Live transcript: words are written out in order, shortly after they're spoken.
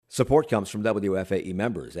Support comes from WFAE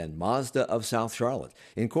members and Mazda of South Charlotte,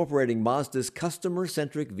 incorporating Mazda's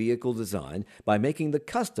customer-centric vehicle design by making the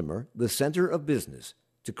customer the center of business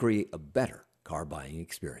to create a better car buying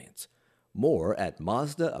experience. More at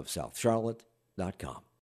mazdaofsouthcharlotte.com.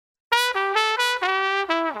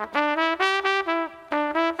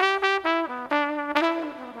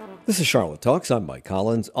 This is Charlotte Talks. I'm Mike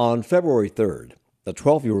Collins. On February 3rd, a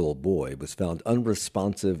 12-year-old boy was found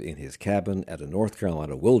unresponsive in his cabin at a North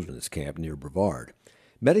Carolina wilderness camp near Brevard.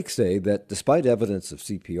 Medics say that despite evidence of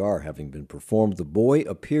CPR having been performed, the boy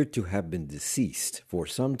appeared to have been deceased for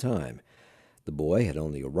some time. The boy had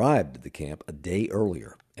only arrived at the camp a day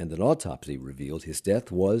earlier, and an autopsy revealed his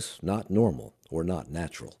death was not normal or not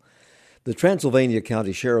natural. The Transylvania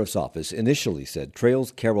County Sheriff's Office initially said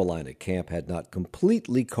Trails Carolina Camp had not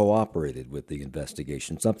completely cooperated with the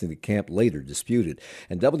investigation, something the camp later disputed.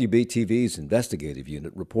 And WBTV's investigative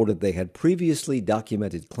unit reported they had previously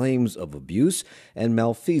documented claims of abuse and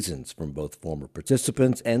malfeasance from both former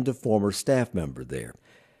participants and a former staff member there.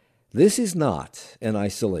 This is not an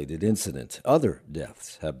isolated incident. Other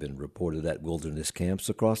deaths have been reported at wilderness camps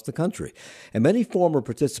across the country, and many former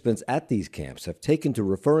participants at these camps have taken to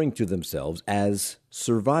referring to themselves as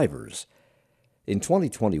survivors. In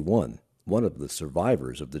 2021, one of the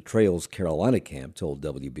survivors of the Trails Carolina camp told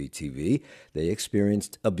WBTV they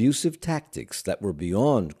experienced abusive tactics that were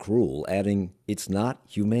beyond cruel, adding, "It's not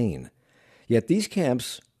humane." Yet these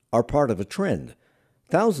camps are part of a trend.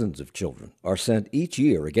 Thousands of children are sent each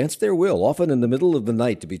year against their will, often in the middle of the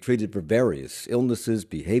night, to be treated for various illnesses,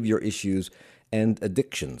 behavior issues, and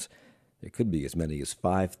addictions. There could be as many as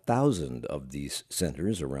 5,000 of these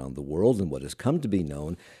centers around the world in what has come to be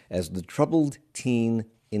known as the troubled teen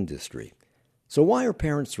industry. So why are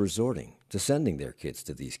parents resorting to sending their kids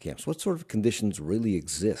to these camps? What sort of conditions really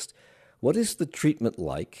exist? What is the treatment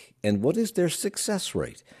like, and what is their success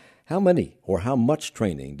rate? How many or how much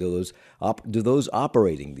training do those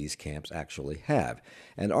operating these camps actually have?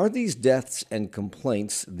 And are these deaths and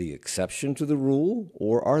complaints the exception to the rule,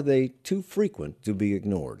 or are they too frequent to be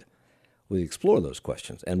ignored? We explore those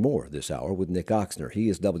questions and more this hour with Nick Oxner. He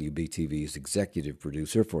is WBTV's executive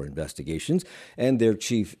producer for investigations and their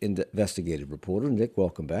chief investigative reporter. Nick,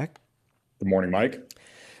 welcome back. Good morning, Mike.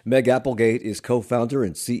 Meg Applegate is co-founder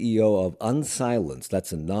and CEO of Unsilence.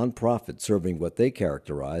 That's a nonprofit serving what they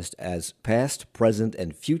characterized as past, present,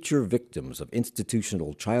 and future victims of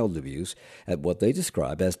institutional child abuse at what they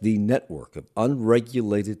describe as the network of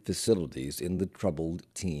unregulated facilities in the troubled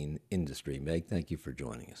teen industry. Meg, thank you for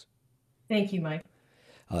joining us. Thank you, Mike.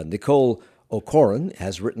 Nicole O'Coran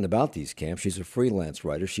has written about these camps. She's a freelance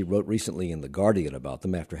writer. She wrote recently in The Guardian about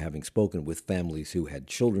them after having spoken with families who had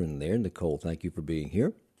children there. Nicole, thank you for being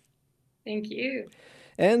here. Thank you.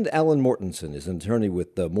 And Alan Mortensen is an attorney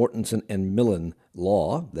with Mortensen and Millen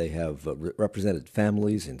Law. They have represented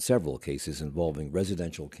families in several cases involving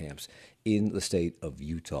residential camps in the state of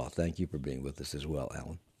Utah. Thank you for being with us as well,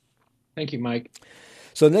 Alan. Thank you, Mike.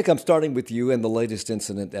 So, Nick, I'm starting with you and the latest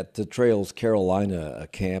incident at the Trails Carolina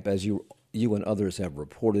camp. As you and others have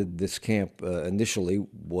reported, this camp initially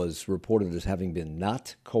was reported as having been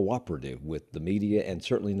not cooperative with the media and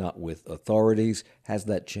certainly not with authorities. Has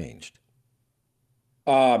that changed?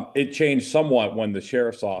 It changed somewhat when the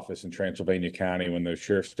sheriff's office in Transylvania County, when those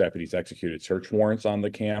sheriff's deputies executed search warrants on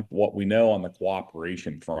the camp. What we know on the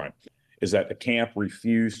cooperation front is that the camp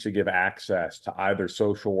refused to give access to either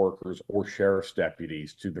social workers or sheriff's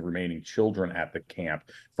deputies to the remaining children at the camp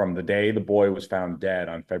from the day the boy was found dead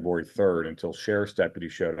on February 3rd until sheriff's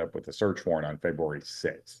deputies showed up with a search warrant on February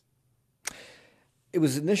 6th. It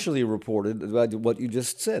was initially reported about what you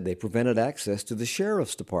just said. They prevented access to the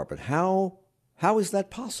sheriff's department. How is that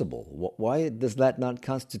possible? Why does that not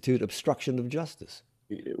constitute obstruction of justice?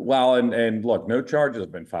 Well, and look, no charges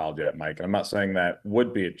have been filed yet, Mike. I'm not saying that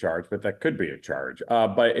would be a charge, but that could be a charge.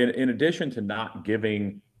 But in addition to not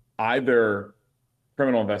giving either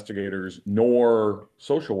criminal investigators nor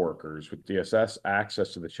social workers with DSS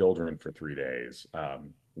access to the children for 3 days,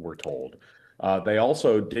 we're told. They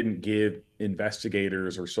also didn't give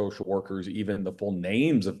investigators or social workers even the full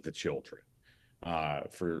names of the children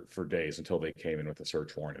for days until they came in with a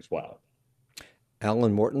search warrant as well.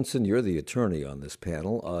 Alan Mortensen, you're the attorney on this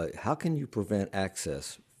panel. How can you prevent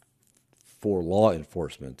access for law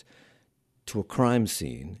enforcement to a crime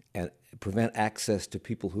scene and prevent access to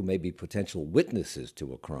people who may be potential witnesses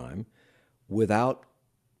to a crime without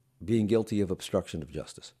being guilty of obstruction of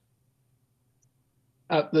justice?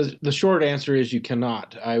 The short answer is you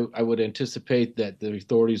cannot. I would anticipate that the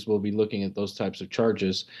authorities will be looking at those types of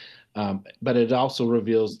charges. But it also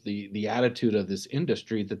reveals the attitude of this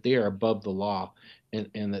industry that they are above the law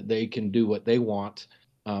and that they can do what they want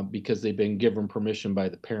because they've been given permission by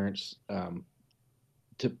the parents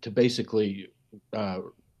to basically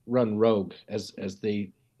run rogue as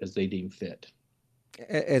they deem fit.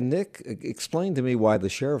 And Nick, explain to me why the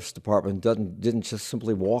sheriff's department didn't just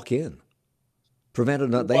simply walk in.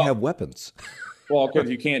 Prevented, they have weapons. Well, because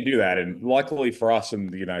you can't do that, and luckily for us in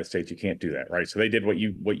the United States, you can't do that, right? So they did what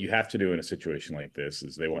you have to do in a situation like this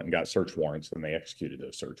is they went and got search warrants, and they executed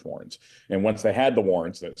those search warrants. And once they had the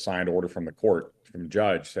warrants, that signed order from the court, from the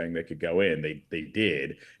judge saying they could go in, they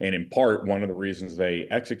did. And in part, one of the reasons they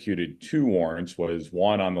executed 2 warrants was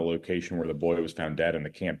one on the location where the boy was found dead in the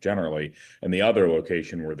camp generally, and the other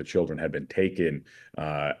location where the children had been taken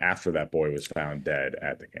after that boy was found dead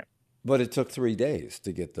at the camp. But it took 3 days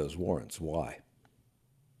to get those warrants. Why?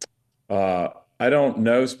 I don't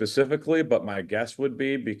know specifically, but my guess would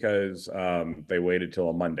be because they waited till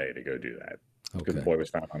a Monday to go do that. Because the boy was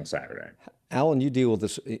found on a Saturday. Alan, you deal with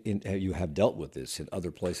this, you have dealt with this in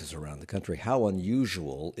other places around the country. How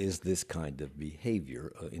unusual is this kind of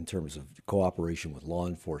behavior in terms of cooperation with law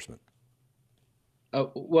enforcement?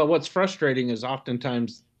 Well, what's frustrating is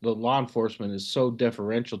oftentimes the law enforcement is so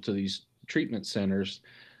deferential to these treatment centers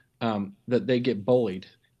that they get bullied.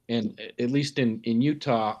 And at least in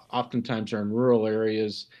Utah, oftentimes are in rural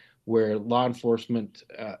areas where law enforcement,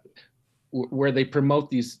 where they promote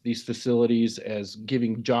these facilities as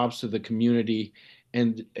giving jobs to the community,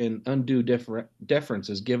 and undue deference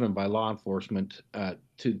is given by law enforcement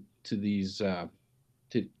to these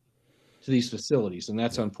facilities, and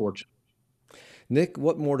that's unfortunate. Nick,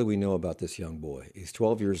 what more do we know about this young boy? He's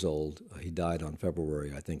 12 years old. He died on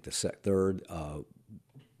February, I think, the 3rd.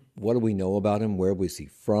 What do we know about him? Where was he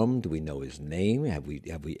from? Do we know his name? Have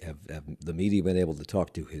the media been able to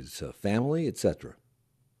talk to his family, etc.?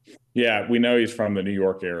 Yeah, we know he's from the New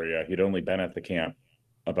York area. He'd only been at the camp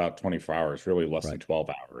about 24 hours, really less than 12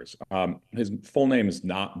 hours. His full name has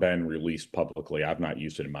not been released publicly. I've not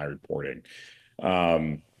used it in my reporting.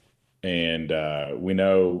 And we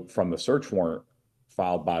know from the search warrant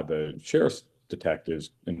filed by the sheriff's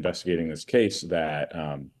detectives investigating this case that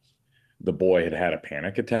the boy had a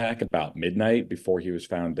panic attack about midnight before he was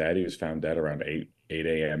found dead. He was found dead around 8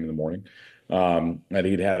 a.m. in the morning. That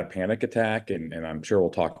he'd had a panic attack, and I'm sure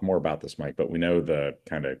we'll talk more about this, Mike, but we know the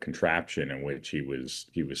kind of contraption in which he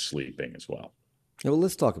was sleeping as well. Well,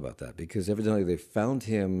 let's talk about that, because evidently they found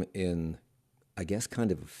him in, I guess,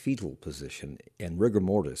 kind of a fetal position, and rigor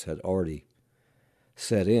mortis had already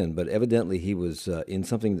set in, but evidently he was in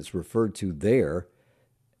something that's referred to there,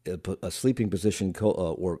 a sleeping position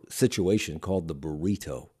or situation called the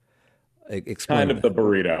burrito. Explain kind of that. the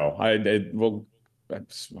burrito. Well,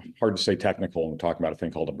 it's hard to say technical when we're talking about a thing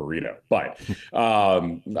called a burrito, but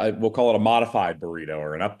we'll call it a modified burrito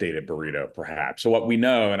or an updated burrito, perhaps. So what we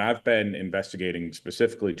know, and I've been investigating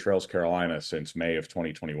specifically Trails, Carolina since May of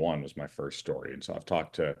 2021 was my first story, and so I've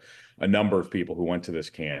talked to a number of people who went to this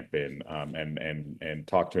camp and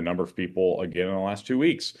talked to a number of people again in the last 2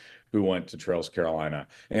 weeks who went to Trails, Carolina.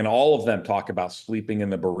 And all of them talk about sleeping in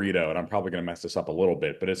the burrito. And I'm probably going to mess this up a little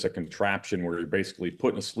bit, but it's a contraption where you're basically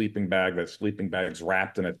put in a sleeping bag. That sleeping bag's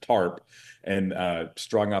wrapped in a tarp and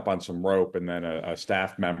strung up on some rope. And then a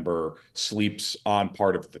staff member sleeps on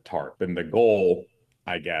part of the tarp. And the goal,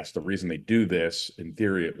 I guess, the reason they do this, in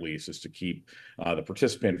theory at least, is to keep the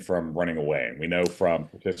participant from running away. And we know from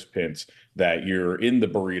participants that you're in the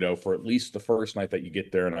burrito for at least the first night that you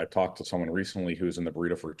get there. And I talked to someone recently who was in the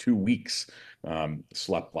burrito for 2 weeks,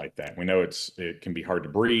 slept like that. We know it can be hard to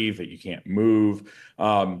breathe, that you can't move.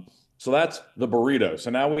 So that's the burrito. So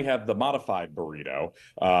now we have the modified burrito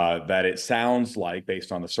that it sounds like,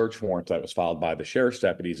 based on the search warrant that was filed by the sheriff's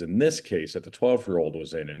deputies in this case, that the 12-year-old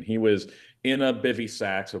was in. And he was in a bivy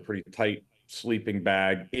sack, so pretty tight sleeping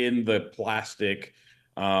bag in the plastic.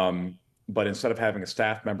 But instead of having a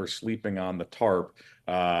staff member sleeping on the tarp,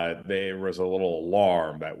 there was a little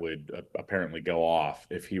alarm that would apparently go off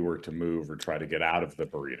if he were to move or try to get out of the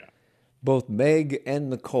burrito. Both Meg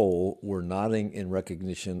and Nicole were nodding in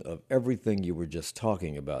recognition of everything you were just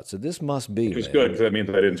talking about. So this must be, Which is good, because that means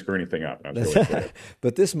I didn't screw anything up. That's really good.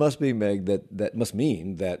 But this must be, Meg, that must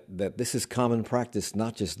mean that this is common practice,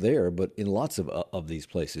 not just there, but in lots of these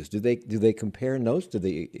places. Do they compare notes? Did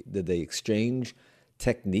they exchange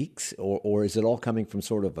techniques, or is it all coming from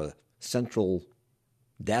sort of a central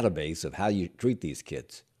database of how you treat these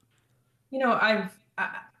kids? I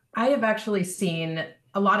have actually seen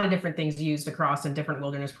a lot of different things used across in different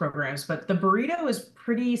wilderness programs, but the burrito is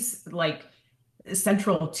pretty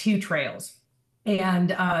central to Trails. And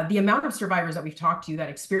the amount of survivors that we've talked to that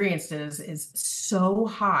experienced is so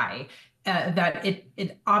high that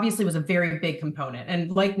it obviously was a very big component.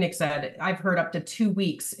 And like Nick said, I've heard up to 2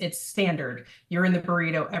 weeks, it's standard. You're in the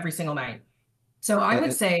burrito every single night. So I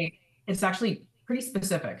would say it's actually pretty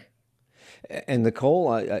specific. And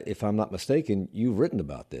Nicole, if I'm not mistaken, you've written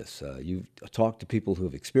about this. You've talked to people who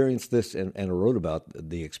have experienced this and wrote about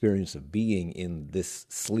the experience of being in this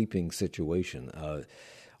sleeping situation.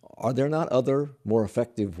 Are there not other more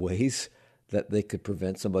effective ways that they could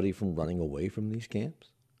prevent somebody from running away from these camps?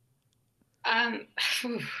 Um,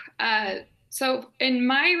 so in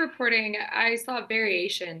my reporting, I saw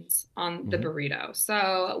variations on the burrito.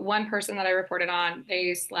 So one person that I reported on,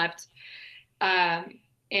 they slept um,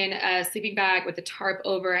 in a sleeping bag with a tarp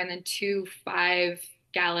over, and then two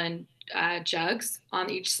 5-gallon jugs on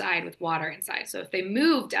each side with water inside. So if they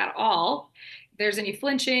moved at all, if there's any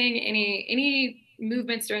flinching, any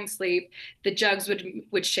movements during sleep, the jugs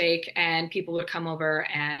would shake, and people would come over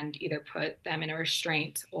and either put them in a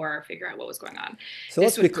restraint or figure out what was going on. So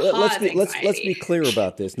This would cause let's be anxiety. clear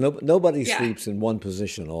about this. Nobody Yeah, sleeps in one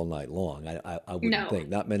position all night long. I wouldn't no, think.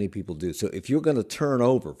 Not many people do. So if you're going to turn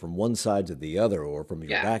over from one side to the other or from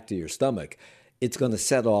your yeah. back to your stomach, it's going to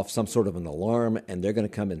set off some sort of an alarm, and they're going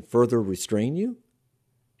to come and further restrain you.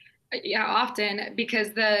 Yeah, often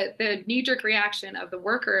because the knee-jerk reaction of the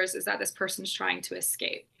workers is that this person's trying to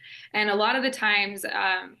escape. And a lot of the times,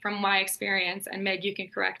 from my experience, and Meg, you can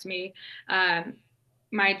correct me, um,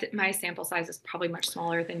 my sample size is probably much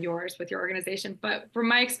smaller than yours with your organization, but from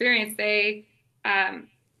my experience, um,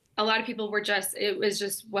 a lot of people were it was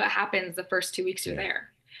just what happens the first 2 weeks you're Yeah. there.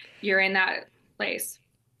 You're in that place,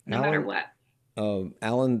 no matter Alan, what.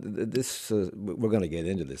 Alan, this we're going to get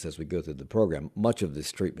into this as we go through the program. Much of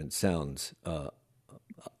this treatment sounds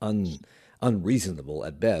un, unreasonable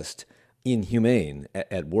at best, inhumane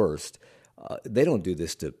at worst. They don't do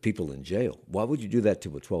this to people in jail. Why would you do that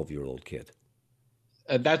to a 12-year-old kid?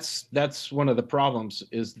 That's one of the problems,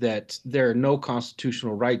 is that there are no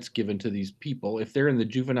constitutional rights given to these people. If they're in the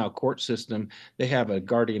juvenile court system, they have a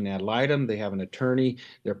guardian ad litem, they have an attorney,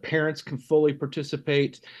 their parents can fully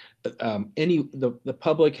participate. The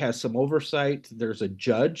public has some oversight. There's a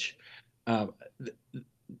judge. Uh,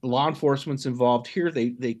 Law enforcement's involved here.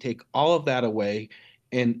 They take all of that away,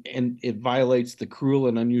 and it violates the cruel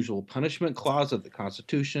and unusual punishment clause of the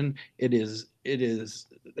Constitution. It is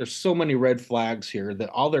there's so many red flags here that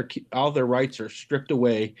all their rights are stripped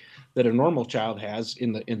away that a normal child has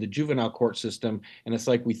in the juvenile court system, and it's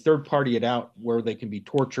like we third party it out where they can be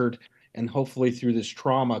tortured and hopefully through this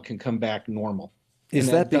trauma can come back normal. And Is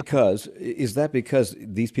that because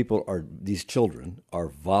these children are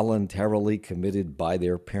voluntarily committed by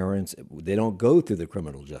their parents? They don't go through the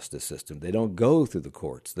criminal justice system. They don't go through the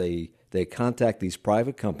courts. They contact these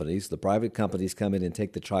private companies. The private companies come in and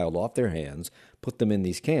take the child off their hands, put them in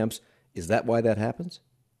these camps. Is that why that happens?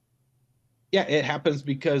 Yeah, it happens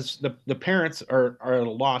because the parents are at a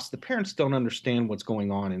loss. The parents don't understand what's going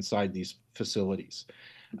on inside these facilities.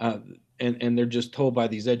 Uh, and they're just told by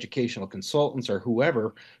these educational consultants or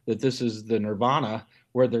whoever that this is the nirvana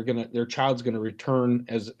where their child's gonna return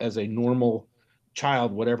as a normal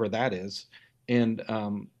child, whatever that is, and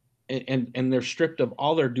they're stripped of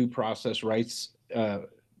all their due process rights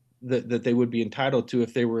that they would be entitled to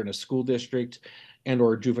if they were in a school district and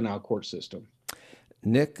or a juvenile court system.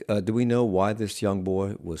 Nick, do we know why this young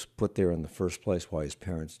boy was put there in the first place? Why his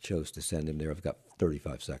parents chose to send him there? I've got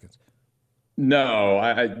 35 seconds.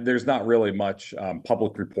 No, there's not really much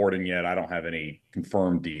public reporting yet. I don't have any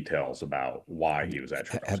confirmed details about why he was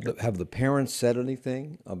actually Have the parents said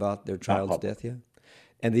anything about their not child's public. death yet?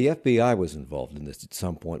 And the FBI was involved in this at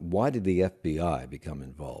some point. Why did the FBI become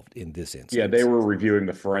involved in this Yeah, they instance? were reviewing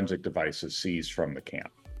the forensic devices seized from the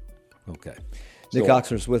camp. Okay. Nick So,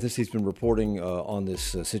 Oxner's with us. He's been reporting on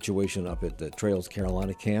this situation up at the Trails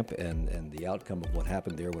Carolina camp and the outcome of what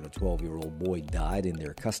happened there when a 12-year-old boy died in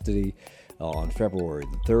their custody on February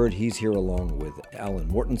the 3rd. He's here along with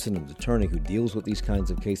Alan Mortensen, an attorney who deals with these kinds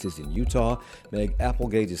of cases in Utah. Meg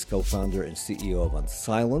Applegate is co-founder and CEO of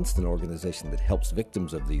Unsilenced, an organization that helps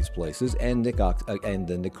victims of these places. And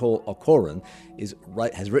Nicole Okoran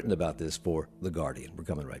has written about this for The Guardian. We're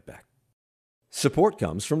coming right back. Support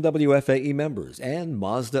comes from WFAE members and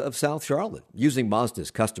Mazda of South Charlotte, using Mazda's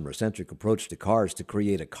customer-centric approach to cars to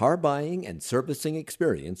create a car buying and servicing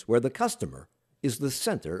experience where the customer is the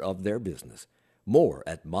center of their business. More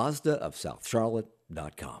at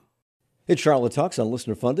MazdaofSouthCharlotte.com. It's Charlotte Talks on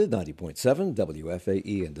Listener Funded, 90.7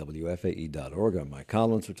 WFAE and WFAE.org. I'm Mike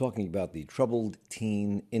Collins. We're talking about the troubled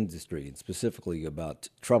teen industry and specifically about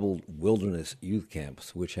troubled wilderness youth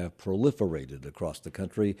camps, which have proliferated across the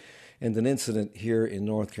country, and an incident here in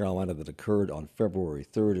North Carolina that occurred on February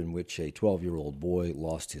 3rd in which a 12-year-old boy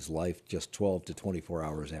lost his life just 12 to 24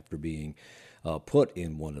 hours after being put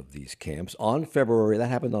in one of these camps. That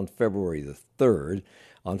happened on February the 3rd.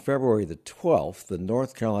 On February the 12th, the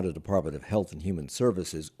North Carolina Department of Health and Human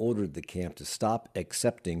Services ordered the camp to stop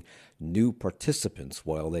accepting new participants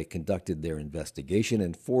while they conducted their investigation.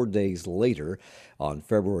 And 4 days later, on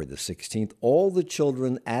February the 16th, all the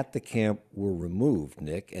children at the camp were removed,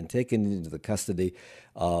 Nick, and taken into the custody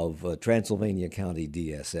of Transylvania County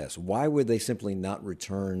DSS. Why were they simply not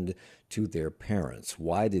returned to their parents?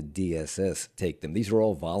 Why did DSS take them? These are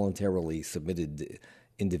all voluntarily submitted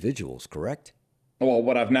individuals, correct? Well,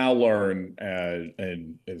 what I've now learned,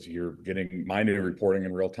 and as you're getting my new reporting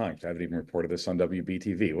in real time, 'cause I haven't even reported this on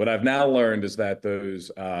WBTV. What I've now learned is that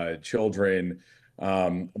those children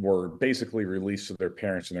were basically released to their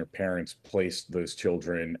parents, and their parents placed those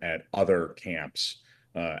children at other camps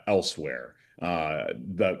elsewhere.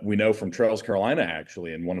 That we know from Trails Carolina,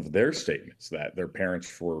 actually, in one of their statements, that their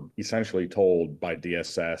parents were essentially told by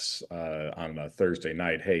DSS on a Thursday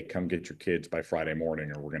night, hey, come get your kids by Friday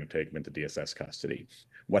morning or we're going to take them into DSS custody.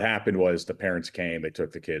 What happened was the parents came, they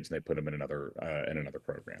took the kids, and they put them in another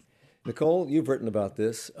program. Nicole, you've written about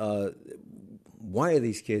this. Why are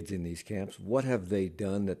these kids in these camps? What have they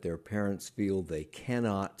done that their parents feel they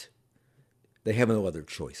have no other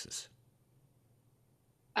choices?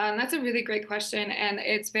 That's a really great question, and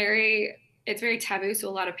it's very taboo. So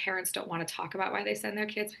a lot of parents don't want to talk about why they send their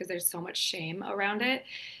kids because there's so much shame around it.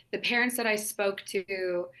 The parents that I spoke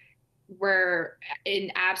to were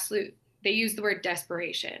they used the word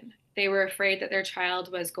desperation. They were afraid that their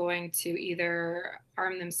child was going to either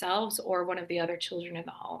harm themselves or one of the other children in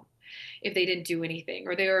the home if they didn't do anything,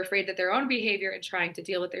 or they were afraid that their own behavior in trying to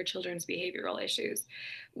deal with their children's behavioral issues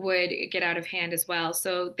would get out of hand as well.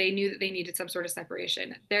 So they knew that they needed some sort of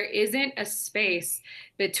separation. There isn't a space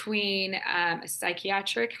between a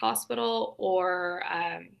psychiatric hospital or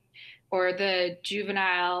the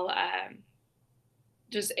juvenile,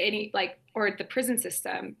 or the prison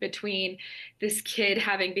system between this kid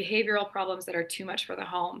having behavioral problems that are too much for the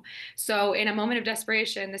home. So in a moment of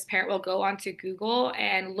desperation, this parent will go onto Google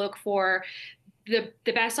and look for the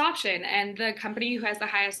best option. And the company who has the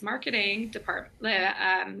highest marketing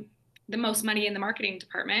department, the most money in the marketing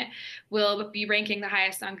department, will be ranking the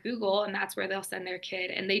highest on Google, and that's where they'll send their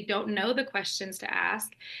kid. And they don't know the questions to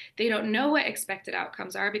ask. They don't know what expected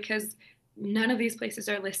outcomes are because none of these places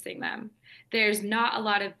are listing them. There's not a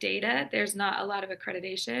lot of data. There's not a lot of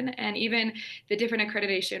accreditation. And even the different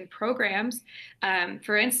accreditation programs,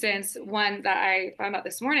 for instance, one that I found out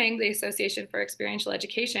this morning, the Association for Experiential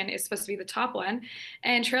Education is supposed to be the top one.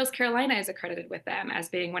 And Trails Carolina is accredited with them as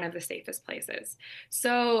being one of the safest places.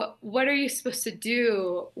 So what are you supposed to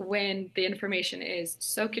do when the information is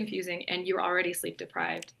so confusing and you're already sleep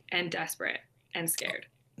deprived and desperate and scared?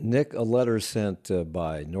 Nick, a letter sent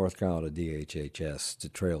by North Carolina DHHS to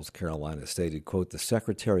Trails Carolina stated, quote, the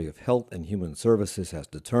Secretary of Health and Human Services has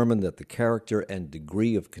determined that the character and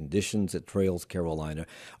degree of conditions at Trails Carolina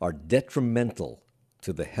are detrimental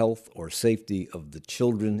to the health or safety of the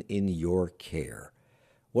children in your care.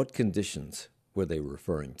 What conditions were they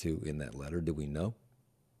referring to in that letter? Do we know?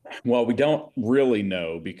 Well, we don't really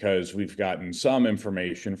know because we've gotten some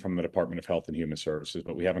information from the Department of Health and Human Services,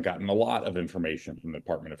 but we haven't gotten a lot of information from the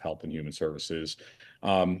Department of Health and Human Services.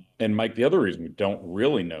 And Mike, the other reason we don't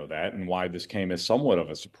really know that and why this came as somewhat of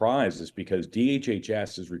a surprise is because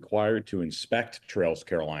DHHS is required to inspect Trails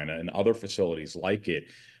Carolina and other facilities like it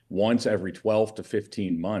once every 12 to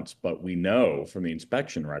 15 months. But we know from the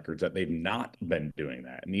inspection records that they've not been doing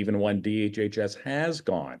that. And even when DHHS has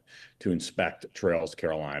gone to inspect Trails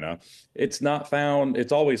Carolina, it's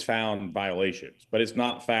always found violations, but it's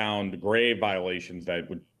not found grave violations that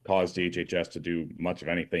would cause DHHS to do much of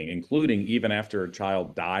anything, including even after a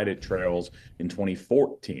child died at Trails in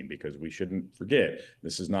 2014, because we shouldn't forget,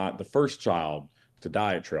 this is not the first child to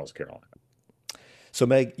die at Trails Carolina. So,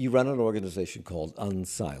 Meg, you run an organization called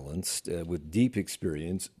Unsilenced with deep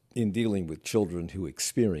experience in dealing with children who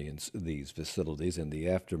experience these facilities and the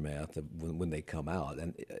aftermath of when they come out.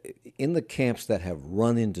 And in the camps that have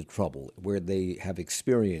run into trouble, where they have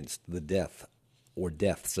experienced the death or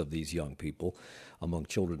deaths of these young people among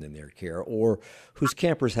children in their care, or whose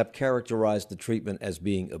campers have characterized the treatment as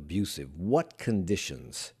being abusive, what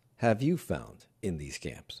conditions have you found in these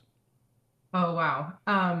camps? Oh, wow.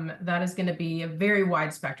 That is going to be a very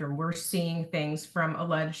wide spectrum. We're seeing things from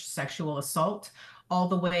alleged sexual assault all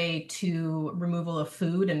the way to removal of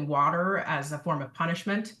food and water as a form of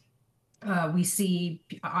punishment. We see,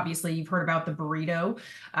 obviously, you've heard about the burrito.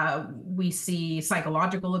 We see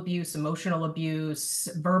psychological abuse, emotional abuse,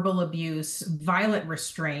 verbal abuse, violent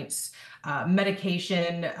restraints,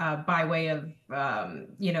 medication by way of,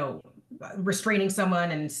 restraining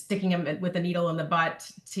someone and sticking them with a needle in the butt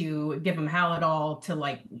to give them Halidol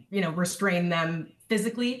to restrain them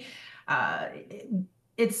physically. Uh,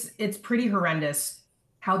 it's pretty horrendous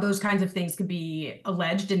how those kinds of things could be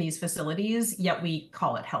alleged in these facilities, yet we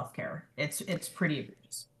call it healthcare. It's pretty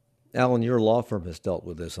egregious. Alan, your law firm has dealt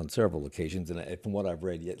with this on several occasions, and from what I've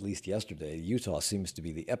read, at least yesterday, Utah seems to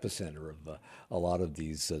be the epicenter of a lot of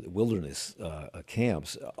these wilderness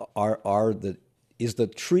camps. Is the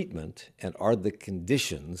treatment and are the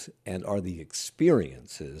conditions and are the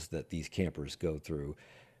experiences that these campers go through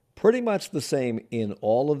pretty much the same in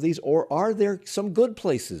all of these, or are there some good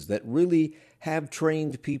places that really have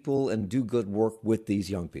trained people and do good work with these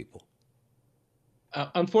young people?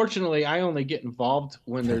 Unfortunately, I only get involved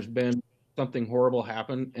when there's been something horrible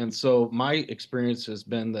happen, and so my experience has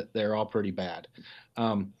been that they're all pretty bad.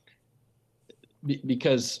 Um,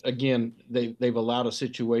 because again, they've allowed a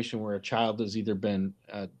situation where a child has either been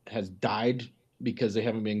has died because they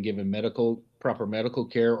haven't been given proper medical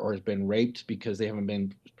care, or has been raped because they haven't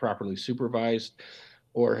been properly supervised,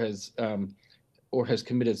 or has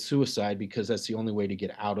committed suicide because that's the only way to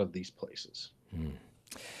get out of these places.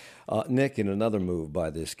 Nick, in another move by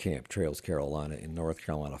this camp, Trails Carolina in North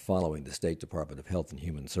Carolina, following the State Department of Health and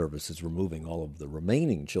Human Services removing all of the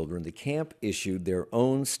remaining children, the camp issued their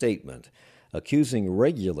own statement accusing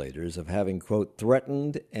regulators of having, quote,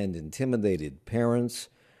 threatened and intimidated parents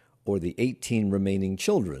or the 18 remaining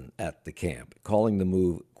children at the camp, calling the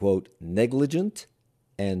move, quote, negligent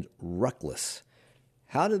and reckless.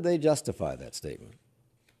 How did they justify that statement?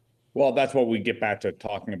 Well, that's what we get back to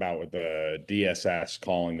talking about with the DSS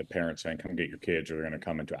calling the parents saying, come get your kids or they're going to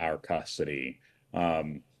come into our custody.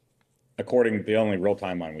 According, the only real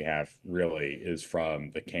timeline we have really is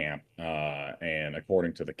from the camp. And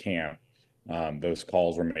according to the camp, those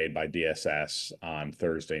calls were made by DSS on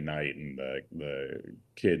Thursday night, and the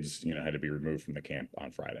kids, had to be removed from the camp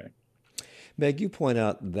on Friday. Meg, you point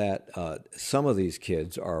out that some of these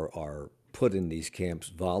kids are put in these camps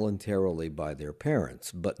voluntarily by their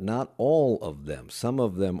parents, but not all of them. Some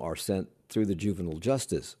of them are sent through the juvenile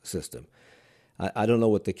justice system. I don't know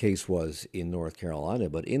what the case was in North Carolina,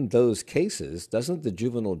 but in those cases, doesn't the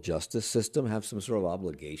juvenile justice system have some sort of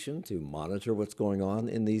obligation to monitor what's going on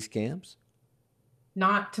in these camps?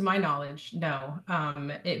 Not to my knowledge, no.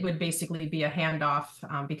 It would basically be a handoff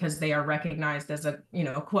because they are recognized as a,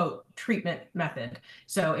 quote, treatment method.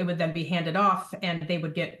 So it would then be handed off and they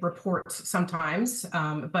would get reports sometimes.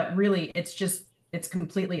 But really, it's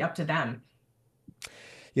completely up to them.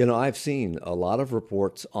 I've seen a lot of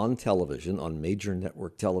reports on television, on major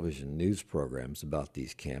network television news programs about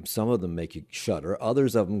these camps. Some of them make you shudder.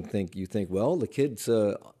 Others of them you think, well, the kid's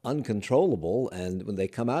uncontrollable. And when they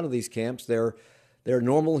come out of these camps, they're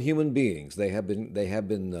normal human beings. They have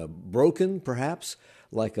been broken, perhaps,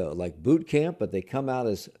 like boot camp, but they come out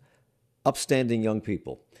as upstanding young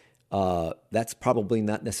people. That's probably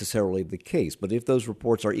not necessarily the case. But if those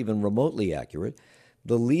reports are even remotely accurate,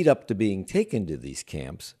 the lead up to being taken to these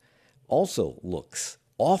camps also looks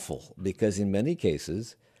awful because in many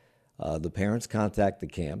cases, the parents contact the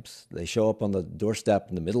camps. They show up on the doorstep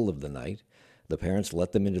in the middle of the night. The parents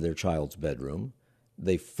let them into their child's bedroom.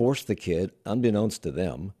 They force the kid, unbeknownst to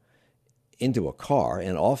them, into a car,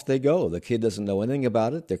 and off they go. The kid doesn't know anything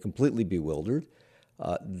about it. They're completely bewildered.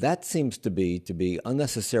 That seems to be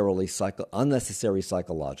unnecessary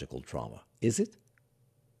psychological trauma. Is it?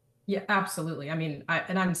 Yeah, absolutely. I mean,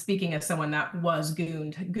 I'm speaking as someone that was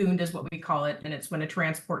gooned. Gooned is what we call it, and it's when a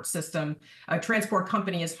transport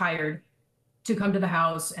company is hired to come to the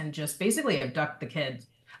house and just basically abduct the kid.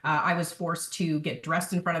 I was forced to get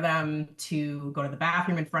dressed in front of them, to go to the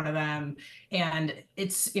bathroom in front of them. And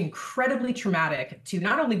it's incredibly traumatic to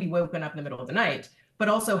not only be woken up in the middle of the night, but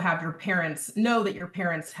also have your parents know that your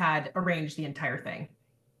parents had arranged the entire thing.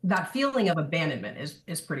 That feeling of abandonment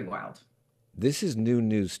is pretty wild. This is new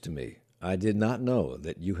news to me. I did not know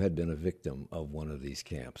that you had been a victim of one of these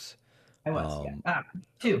camps. I was, yeah.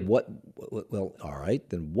 Two. Well, all right.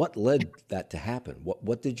 Then what led that to happen? What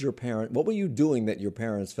were you doing that your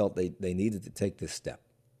parents felt they needed to take this step?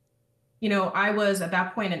 I was at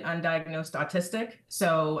that point an undiagnosed autistic.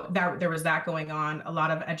 So there was that going on, a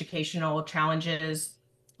lot of educational challenges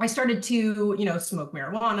I started to, smoke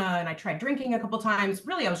marijuana, and I tried drinking a couple times.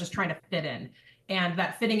 Really, I was just trying to fit in. And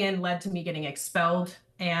that fitting in led to me getting expelled.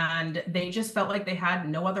 And they just felt like they had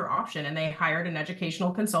no other option. And they hired an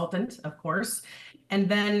educational consultant, of course. And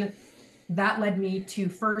then that led me to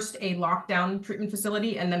first a lockdown treatment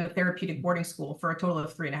facility and then a therapeutic boarding school for a total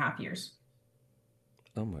of 3.5 years.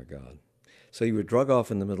 Oh my God. So you were drug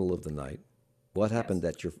off in the middle of the night. What happened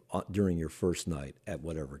Yes. at your during your first night at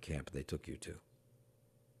whatever camp they took you to?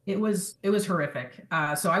 It was horrific.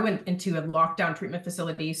 So I went into a lockdown treatment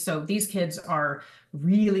facility. So these kids are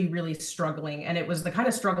really, really struggling, and it was the kind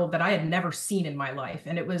of struggle that I had never seen in my life,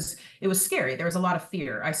 and it was scary. There was a lot of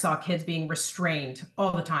fear. I saw kids being restrained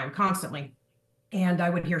all the time, constantly. And I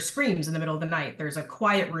would hear screams in the middle of the night. There's a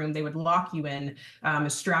quiet room they would lock you in,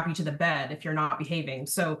 strap you to the bed if you're not behaving.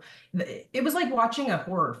 So it was like watching a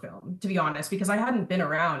horror film, to be honest, because I hadn't been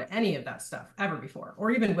around any of that stuff ever before or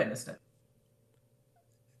even witnessed it.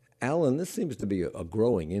 Alan, this seems to be a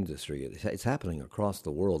growing industry. It's happening across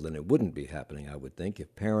the world, and it wouldn't be happening, I would think,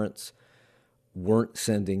 if parents weren't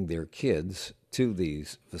sending their kids to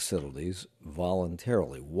these facilities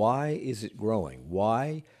voluntarily. Why is it growing?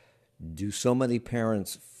 Why do so many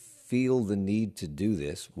parents feel the need to do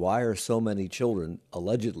this? Why are so many children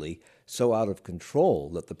allegedly so out of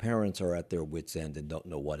control that the parents are at their wits' end and don't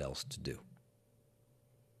know what else to do?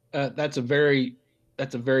 That's a very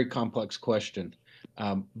complex question.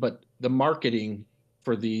 But the marketing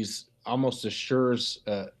for these almost assures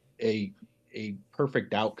a a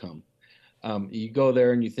perfect outcome. You go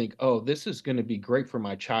there and you think, oh, this is going to be great for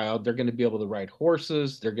my child. They're going to be able to ride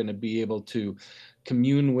horses. They're going to be able to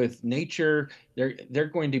commune with nature.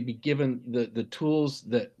 They're going to be given the tools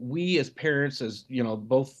that we as parents, as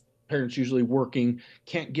both parents usually working,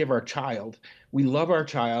 can't give our child. We love our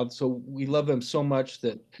child, so we love them so much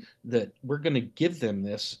that we're going to give them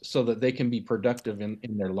this so that they can be productive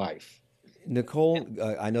in their life. Nicole,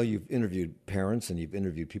 I know you've interviewed parents and you've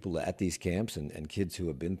interviewed people at these camps and kids who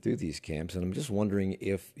have been through these camps, and I'm just wondering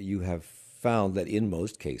if you have found that in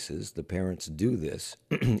most cases the parents do this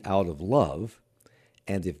out of love,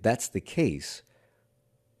 and if that's the case,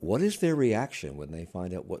 what is their reaction when they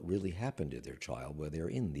find out what really happened to their child while they're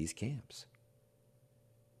in these camps?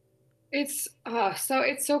 It's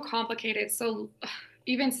so complicated. So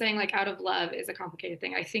even saying like out of love is a complicated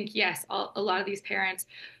thing. I think yes, a lot of these parents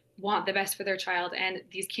want the best for their child, and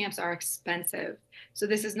these camps are expensive. So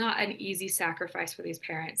this is not an easy sacrifice for these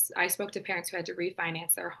parents. I spoke to parents who had to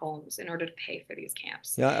refinance their homes in order to pay for these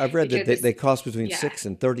camps Yeah, I've read that because they cost between yeah. six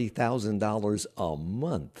and $30,000 a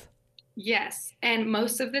month. Yes. And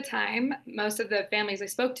most of the time, most of the families I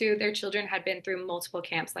spoke to, their children had been through multiple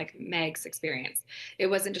camps like Meg's experience. It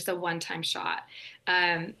wasn't just a one-time shot.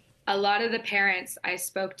 A lot of the parents I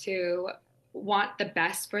spoke to want the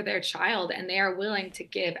best for their child, and they are willing to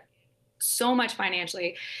give so much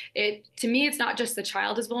financially. It to me, it's not just the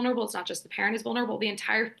child is vulnerable, it's not just the parent is vulnerable, the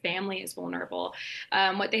entire family is vulnerable.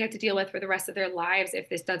 What they have to deal with for the rest of their lives if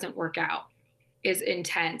this doesn't work out is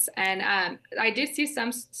intense. And I did see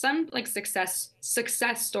some like success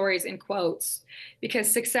stories in quotes,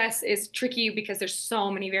 because success is tricky because there's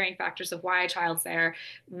so many varying factors of why a child's there,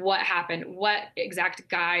 what happened, what exact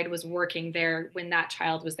guide was working there when that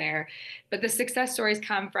child was there. But the success stories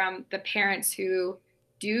come from the parents who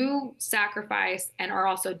do sacrifice and are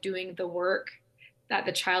also doing the work that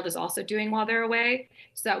the child is also doing while they're away,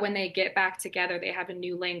 so that when they get back together, they have a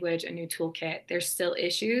new language, a new toolkit. There's still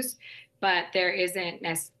issues, but there isn't,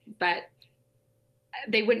 but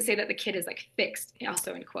they wouldn't say that the kid is like fixed,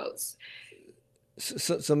 also in quotes.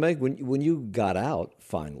 So Meg, when you got out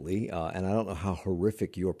finally, and I don't know how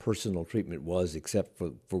horrific your personal treatment was, except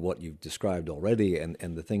for what you've described already, and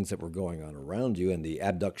the things that were going on around you, and the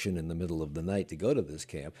abduction in the middle of the night to go to this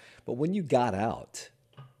camp. But when you got out,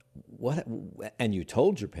 what and you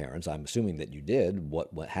told your parents, I'm assuming that you did,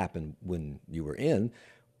 what happened when you were in.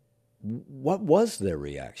 What was their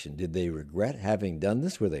reaction? Did they regret having done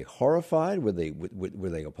this? Were they horrified? Were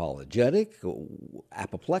they apologetic?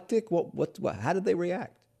 Apoplectic? How did they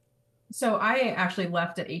react? So I actually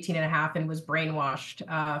left at 18 and a half and was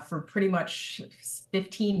brainwashed for pretty much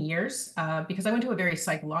 15 years because I went to a very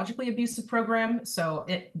psychologically abusive program. So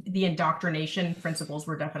the indoctrination principles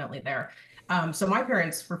were definitely there. So my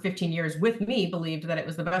parents for 15 years with me believed that it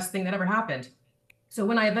was the best thing that ever happened. So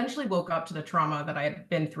when I eventually woke up to the trauma that I had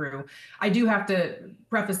been through, I do have to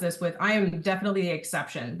preface this with, I am definitely the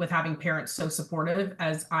exception with having parents so supportive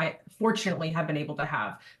as I fortunately have been able to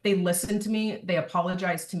have. They listened to me, they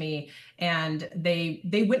apologized to me, and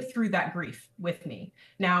they went through that grief with me.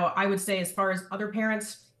 Now, I would say as far as other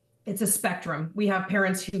parents, It's a spectrum. We have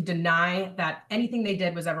parents who deny that anything they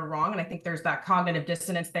did was ever wrong. And I think there's that cognitive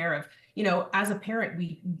dissonance there of, as a parent,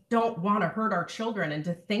 we don't want to hurt our children. And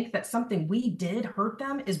to think that something we did hurt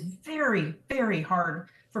them is very, very hard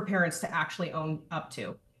for parents to actually own up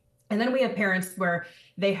to. And then we have parents where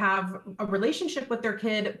they have a relationship with their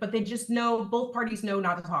kid, but they just know, both parties know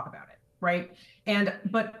not to talk about it, right?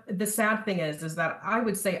 But the sad thing is that I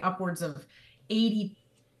would say upwards of 80%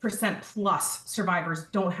 plus survivors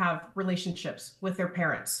don't have relationships with their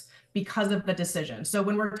parents because of the decision. So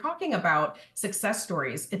when we're talking about success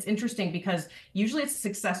stories, it's interesting because usually it's a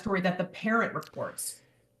success story that the parent reports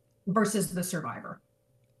versus the survivor.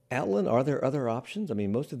 Alan, are there other options? I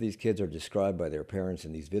mean, most of these kids are described by their parents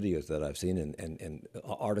in these videos that I've seen and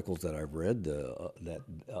articles that I've read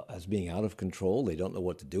as being out of control. They don't know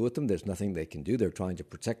what to do with them. There's nothing they can do. They're trying to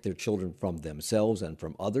protect their children from themselves and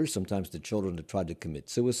from others. Sometimes the children have tried to commit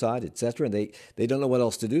suicide, etc. And they don't know what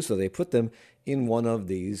else to do, so they put them in one of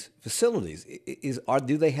these facilities.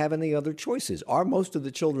 Do they have any other choices? Are most of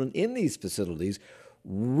the children in these facilities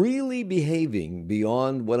really behaving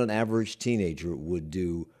beyond what an average teenager would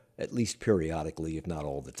do, at least periodically, if not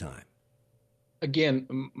all the time? Again,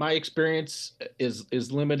 my experience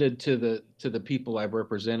is limited to the people I've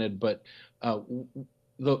represented, but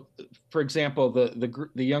for example,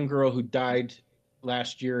 the young girl who died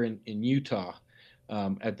last year in Utah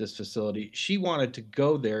at this facility, she wanted to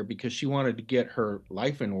go there because she wanted to get her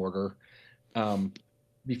life in order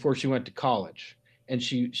before she went to college. And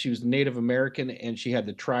she was Native American, and she had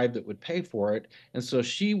the tribe that would pay for it. And so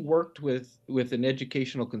she worked with an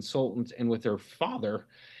educational consultant and with her father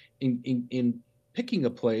in picking a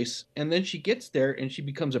place. And then she gets there and she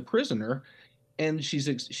becomes a prisoner, and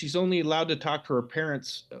she's only allowed to talk to her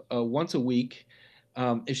parents once a week.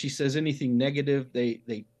 If she says anything negative,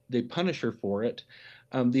 they punish her for it.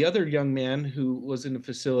 The other young man who was in a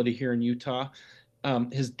facility here in Utah,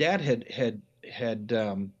 his dad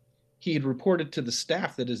he had reported to the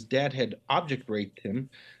staff that his dad had object raped him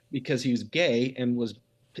because he was gay and was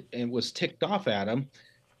ticked off at him.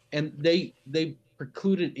 And they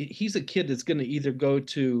precluded. He's a kid that's going to either go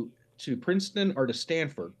to Princeton or to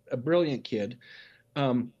Stanford, a brilliant kid.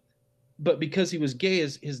 But because he was gay,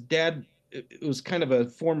 his dad, it was kind of a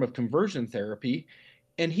form of conversion therapy,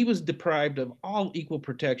 and he was deprived of all equal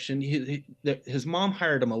protection. His mom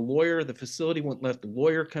hired him a lawyer. The facility wouldn't let the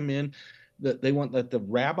lawyer come in. They won't let the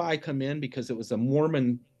rabbi come in because it was a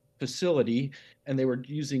Mormon facility, and they were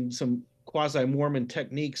using some quasi-Mormon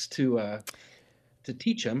techniques to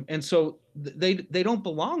teach him. And so they don't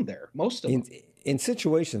belong there, most of them. In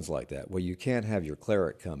situations like that, where you can't have your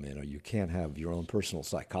cleric come in, or you can't have your own personal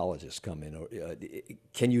psychologist come in,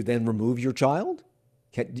 can you then remove your child?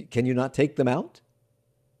 Can you not take them out?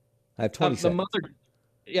 I have 20 seconds.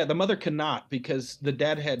 The mother cannot, because the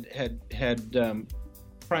dad had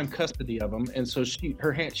prime custody of him, and so she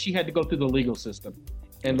had to go through the legal system,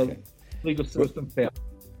 and the legal system failed.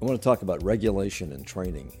 I want to talk about regulation and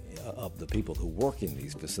training of the people who work in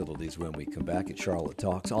these facilities when we come back at Charlotte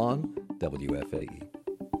Talks on WFAE.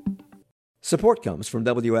 Support comes from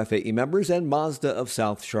WFAE members and Mazda of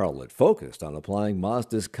South Charlotte, focused on applying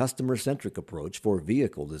Mazda's customer-centric approach for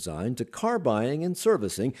vehicle design to car buying and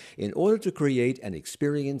servicing in order to create an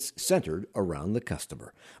experience centered around the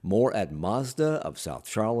customer. More at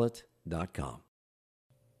MazdaofSouthCharlotte.com.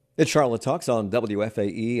 It's Charlotte Talks on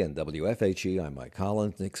WFAE and WFHE. I'm Mike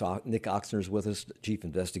Collins. Nick Oxner's with us, Chief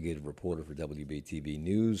Investigative Reporter for WBTV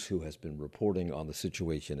News, who has been reporting on the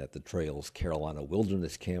situation at the Trails Carolina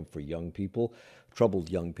Wilderness Camp for young people, troubled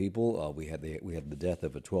young people. We had the death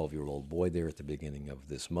of a 12-year-old boy there at the beginning of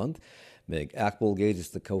this month. Meg Applegate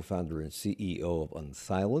is the co-founder and CEO of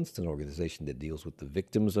Unsilenced, an organization that deals with the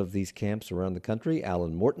victims of these camps around the country.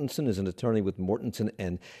 Alan Mortensen is an attorney with Mortensen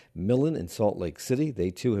and Millen in Salt Lake City.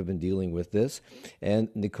 They, too, have been dealing with this. And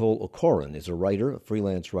Nicole O'Corin is a writer, a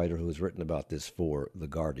freelance writer who has written about this for The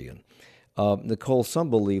Guardian. Nicole, some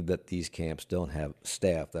believe that these camps don't have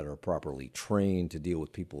staff that are properly trained to deal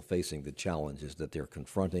with people facing the challenges that they're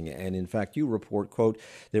confronting. And in fact, you report, quote,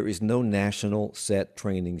 there is no national set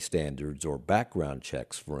training standards or background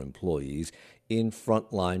checks for employees in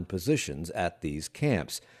frontline positions at these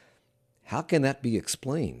camps. How can that be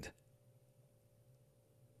explained?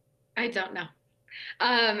 I don't know.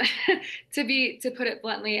 To put it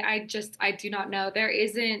bluntly, I do not know. There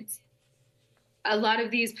isn't. A lot of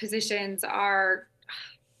these positions are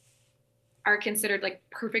considered like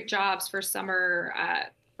perfect jobs for summer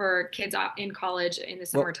for kids in college in the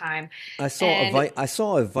summertime. I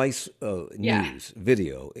saw a Vice News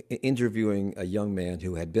video interviewing a young man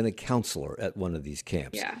who had been a counselor at one of these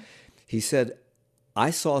camps. Yeah. He said, I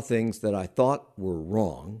saw things that I thought were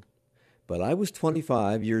wrong, but I was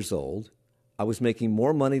 25 years old. I was making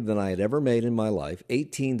more money than I had ever made in my life,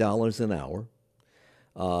 $18 an hour.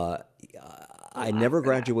 Uh, I never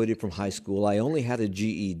graduated from high school. I only had a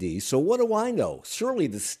GED. So what do I know? Surely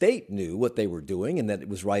the state knew what they were doing and that it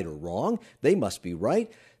was right or wrong. They must be right.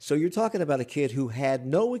 So you're talking about a kid who had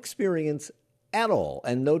no experience at all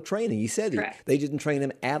and no training. He said they didn't train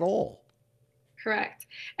him at all. Correct.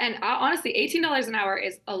 And honestly, $18 an hour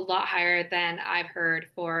is a lot higher than I've heard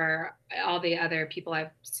for all the other people I've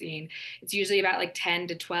seen. It's usually about like 10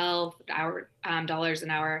 to 12 dollars an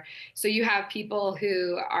hour. So you have people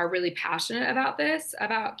who are really passionate about this,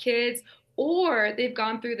 about kids, or they've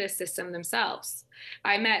gone through this system themselves.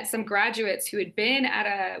 I met some graduates who had been at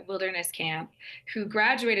a wilderness camp, who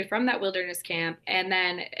graduated from that wilderness camp, and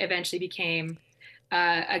then eventually became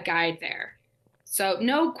a guide there. So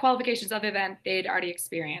no qualifications other than they'd already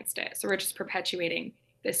experienced it. So we're just perpetuating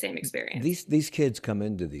the same experience. These kids come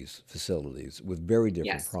into these facilities with very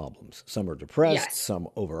different Yes. problems. Some are depressed, Yes. some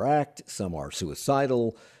overact, some are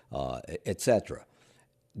suicidal, etc.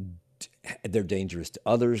 They're dangerous to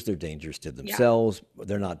others. They're dangerous to themselves.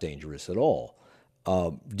 They're not dangerous at all.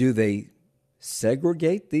 Do they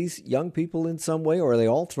segregate these young people in some way, or are they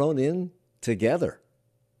all thrown in together?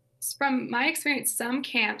 From my experience, some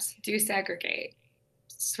camps do segregate.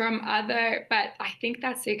 From other, but I think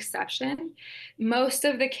that's the exception. Most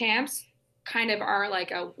of the camps kind of are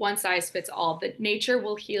like a one size fits all, that nature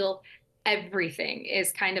will heal everything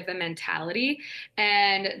is kind of the mentality.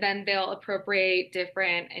 And then they'll appropriate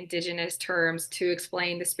different indigenous terms to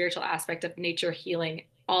explain the spiritual aspect of nature healing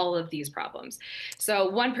all of these problems. So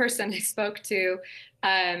one person I spoke to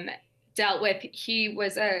dealt with, he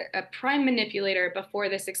was a prime manipulator before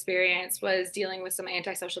this experience, was dealing with some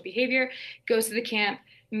antisocial behavior, goes to the camp,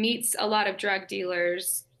 meets a lot of drug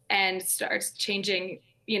dealers, and starts changing,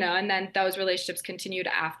 and then those relationships continued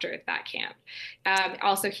after that camp.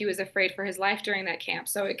 Also, he was afraid for his life during that camp.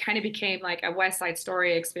 So it kind of became like a West Side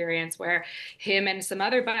Story experience where him and some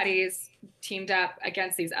other buddies teamed up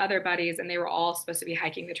against these other buddies, and they were all supposed to be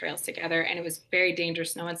hiking the trails together. And it was very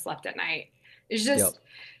dangerous. No one slept at night. It's just,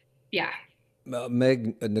 yeah.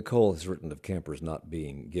 Nicole has written of campers not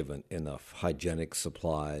being given enough hygienic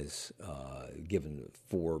supplies, given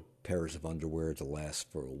 4 pairs of underwear to last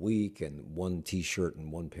for a week, and 1 T-shirt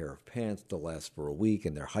and 1 pair of pants to last for a week,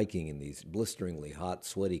 and they're hiking in these blisteringly hot,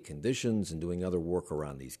 sweaty conditions and doing other work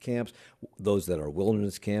around these camps. Those that are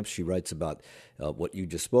wilderness camps, she writes about what you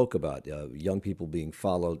just spoke about, young people being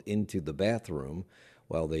followed into the bathroom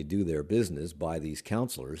while they do their business by these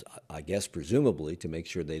counselors, I guess presumably to make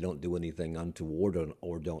sure they don't do anything untoward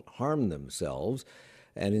or don't harm themselves.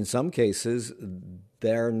 And in some cases,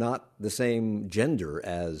 they're not the same gender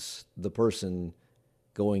as the person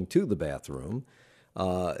going to the bathroom.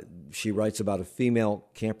 She writes about a female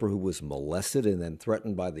camper who was molested and then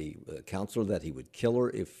threatened by the counselor that he would kill her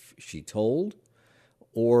if she told,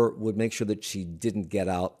 or would make sure that she didn't get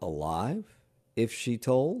out alive if she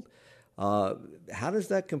told. How does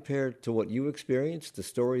that compare to what you experienced, the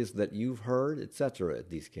stories that you've heard, et cetera, at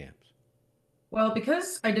these camps? Well,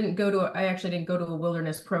 because I actually didn't go to a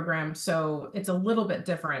wilderness program, so it's a little bit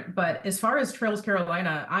different. But as far as Trails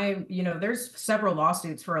Carolina, there's several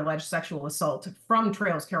lawsuits for alleged sexual assault from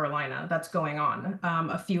Trails Carolina that's going on.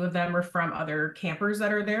 A few of them are from other campers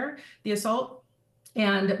that are there, the assault.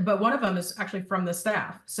 But one of them is actually from the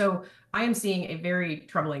staff. So I am seeing a very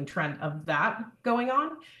troubling trend of that going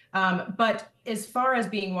on. But as far as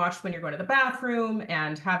being watched when you're going to the bathroom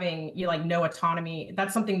and having no autonomy,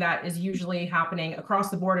 that's something that is usually happening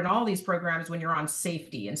across the board in all these programs when you're on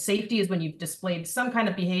safety. And safety is when you've displayed some kind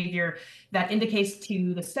of behavior that indicates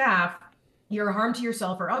to the staff you're a harm to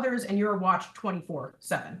yourself or others, and you're watched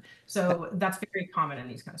 24/7. So that's very common in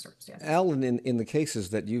these kind of circumstances. Alan, in the cases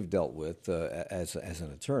that you've dealt with as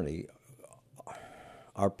an attorney,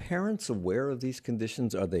 are parents aware of these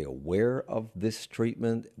conditions? Are they aware of this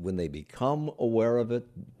treatment? When they become aware of it,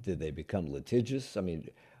 do they become litigious? I mean,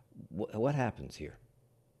 what happens here?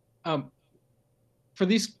 For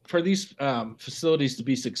these facilities to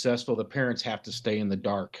be successful, the parents have to stay in the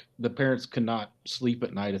dark. The parents cannot sleep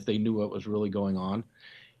at night if they knew what was really going on,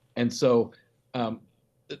 and so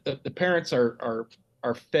the parents are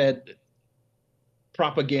fed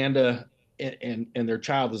propaganda, and their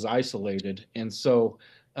child is isolated. And so,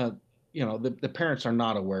 the parents are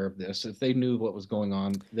not aware of this. If they knew what was going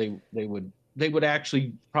on, they would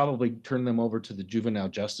actually probably turn them over to the juvenile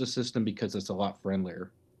justice system because it's a lot friendlier.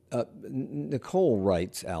 Nicole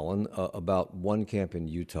writes, Alan, about one camp in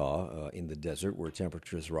Utah in the desert where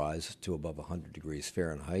temperatures rise to above 100 degrees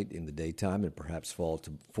Fahrenheit in the daytime and perhaps fall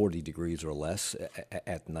to 40 degrees or less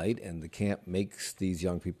at night. And the camp makes these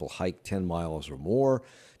young people hike 10 miles or more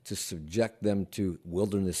to subject them to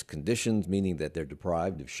wilderness conditions, meaning that they're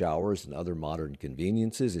deprived of showers and other modern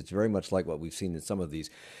conveniences. It's very much like what we've seen in some of these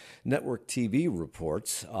network TV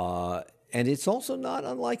reports. And it's also not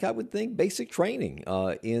unlike, I would think, basic training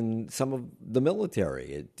in some of the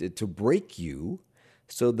military to break you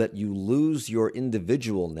so that you lose your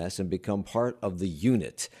individualness and become part of the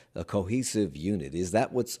unit, a cohesive unit. Is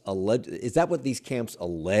that what's alleged? Is that what these camps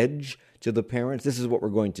allege to the parents? This is what we're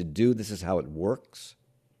going to do. This is how it works.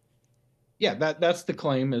 Yeah, that's the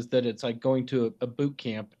claim, is that it's like going to a boot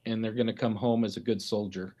camp and they're going to come home as a good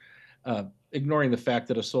soldier, ignoring the fact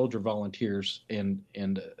that a soldier volunteers and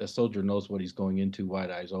a soldier knows what he's going into, wide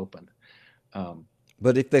eyes open.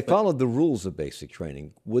 But if they followed the rules of basic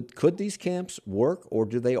training, could these camps work, or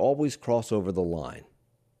do they always cross over the line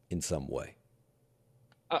in some way?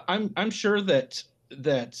 I'm sure that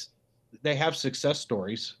they have success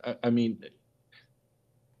stories. I mean,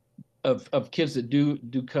 of kids that do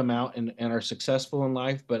come out and are successful in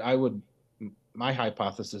life. But my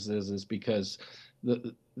hypothesis is because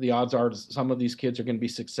the odds are some of these kids are going to be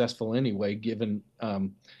successful anyway, given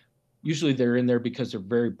usually they're in there because they're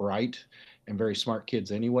very bright and very smart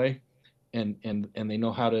kids anyway, and they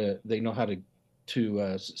know how to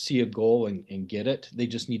see a goal and get it. They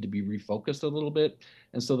just need to be refocused a little bit.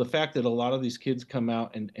 And so the fact that a lot of these kids come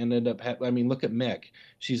out and end up, look at Meg,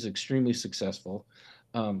 she's extremely successful.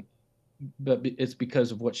 But it's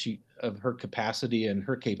because of her capacity and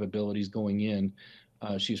her capabilities going in.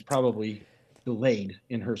 She's probably delayed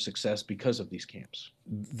in her success because of these camps.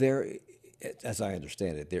 There, as I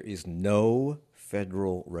understand it, there is no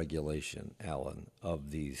federal regulation, Alan,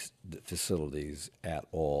 of these facilities at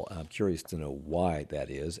all. I'm curious to know why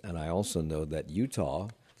that is. And I also know that Utah,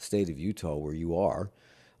 the state of Utah, where you are,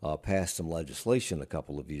 passed some legislation a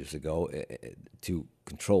couple of years ago to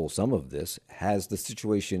control some of this. Has the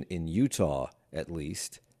situation in Utah, at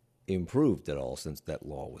least, improved at all since that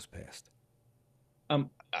law was passed?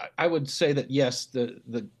 I would say that yes,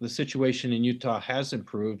 the situation in Utah has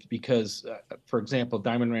improved because, for example,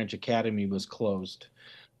 Diamond Ranch Academy was closed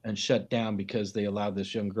and shut down because they allowed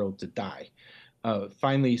this young girl to die.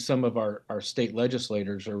 Finally, some of our state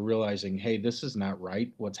legislators are realizing, hey, this is not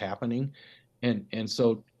right, what's happening. And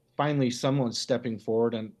so finally someone's stepping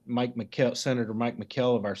forward, and Senator Mike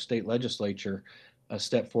McKell of our state legislature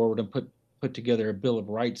stepped forward and put together a Bill of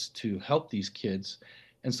Rights to help these kids.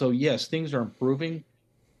 And so, yes, things are improving.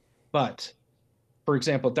 But, for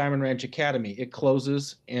example, Diamond Ranch Academy, it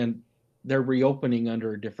closes and they're reopening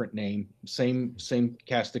under a different name, same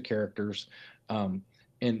cast of characters, and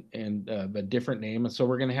a different name. And so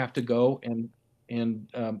we're going to have to go and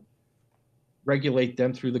regulate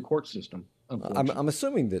them through the court system. I'm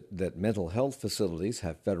assuming that mental health facilities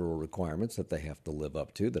have federal requirements that they have to live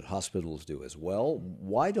up to, that hospitals do as well.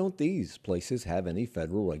 Why don't these places have any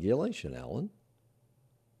federal regulation, Alan?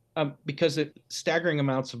 Because staggering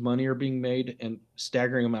amounts of money are being made and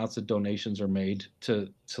staggering amounts of donations are made to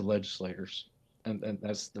legislators. And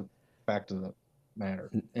that's the fact of the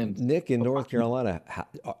matter. And Nick, in North Carolina,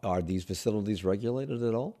 are these facilities regulated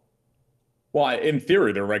at all? Well, in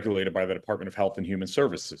theory, they're regulated by the Department of Health and Human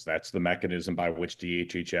Services. That's the mechanism by which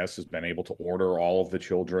DHHS has been able to order all of the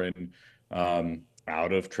children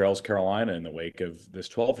out of Trails, Carolina, in the wake of this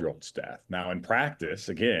 12-year-old's death. Now, in practice,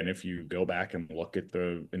 again, if you go back and look at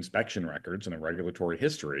the inspection records and the regulatory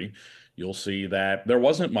history, you'll see that there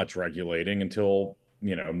wasn't much regulating until,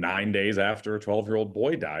 9 days after a 12-year-old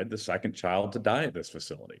boy died, the second child to die at this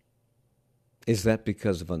facility. Is that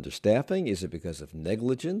because of understaffing? Is it because of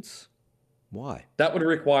negligence? Why? That would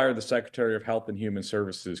require the Secretary of Health and Human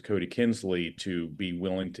Services, Cody Kinsley, to be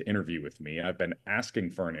willing to interview with me. I've been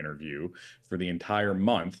asking for an interview for the entire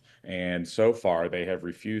month, and so far they have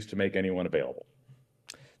refused to make anyone available.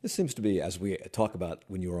 This seems to be, as we talk about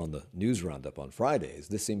when you were on the news roundup on Fridays,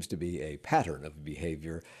 this seems to be a pattern of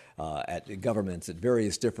behavior at governments at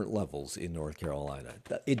various different levels in North Carolina.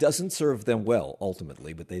 It doesn't serve them well,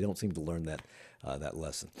 ultimately, but they don't seem to learn that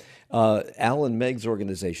lesson. Alan Megg's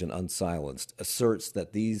organization, Unsilenced, asserts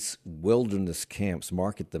that these wilderness camps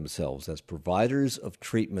market themselves as providers of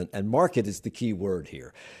treatment, and market is the key word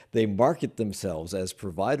here. They market themselves as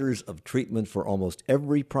providers of treatment for almost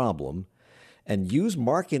every problem and use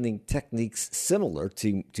marketing techniques similar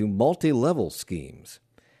to multi-level schemes,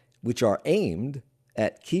 which are aimed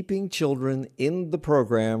at keeping children in the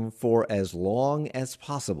program for as long as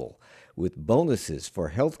possible. with bonuses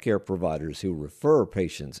for healthcare providers who refer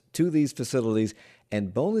patients to these facilities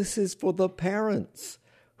and bonuses for the parents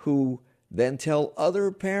who then tell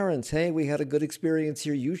other parents, hey, we had a good experience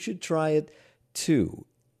here. You should try it too.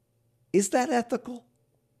 Is that ethical?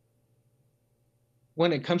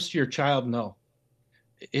 When it comes to your child, no.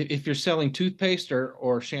 If you're selling toothpaste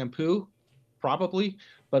or shampoo, probably,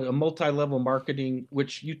 but a multi-level marketing,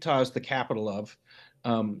 which Utah is the capital of,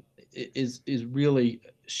 is really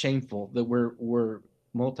shameful that we're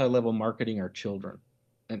multi-level marketing our children,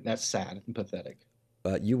 and that's sad and pathetic.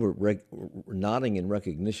 You were nodding in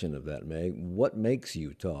recognition of that, Meg. What makes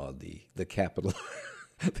Utah the capital,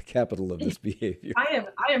 the capital of this behavior? I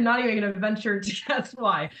am not even going to venture to guess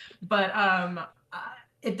why, but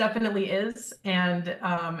it definitely is, and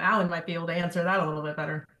Alan might be able to answer that a little bit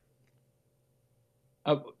better.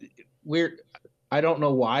 I don't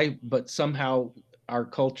know why, but somehow our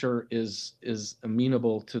culture is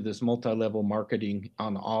amenable to this multi-level marketing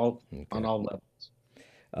on all levels.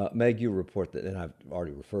 Meg, you report that, and I've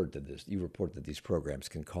already referred to this, you report that these programs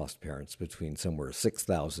can cost parents between somewhere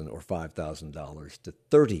 $6,000 or $5,000 to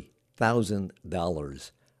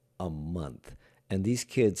 $30,000 a month. And these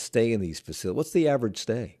kids stay in these facilities. What's the average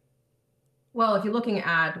stay? Well, if you're looking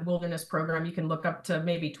at wilderness program, you can look up to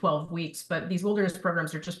maybe 12 weeks, but these wilderness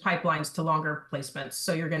programs are just pipelines to longer placements.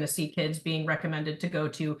 So you're going to see kids being recommended to go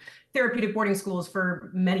to therapeutic boarding schools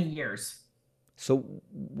for many years. So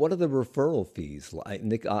what are the referral fees like?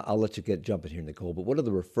 Nick, I'll let you get jumping here, Nicole, but what are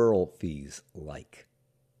the referral fees like?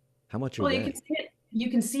 How much are they? You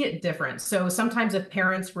can see it different. So sometimes if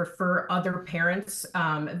parents refer other parents,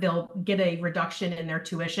 they'll get a reduction in their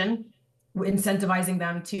tuition, incentivizing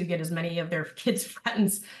them to get as many of their kids'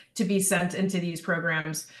 friends to be sent into these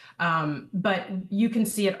programs. But you can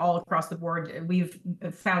see it all across the board. We've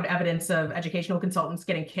found evidence of educational consultants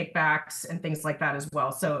getting kickbacks and things like that as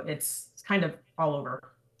well. So it's kind of all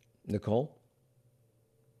over. Nicole?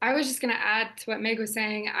 I was just going to add to what Meg was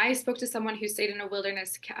saying. I spoke to someone who stayed in a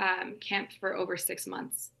wilderness camp for over 6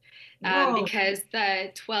 months because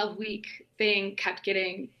the 12-week thing kept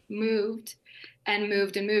getting moved and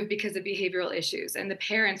moved and moved because of behavioral issues. And the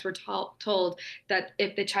parents were told that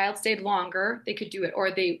if the child stayed longer, they could do it, or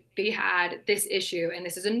they had this issue and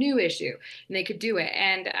this is a new issue and they could do it.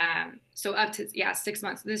 And so up to 6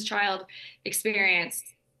 months, this child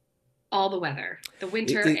experienced all the weather, the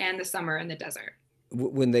winter and the summer and the desert.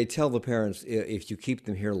 When they tell the parents, if you keep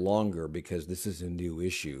them here longer because this is a new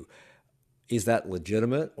issue, is that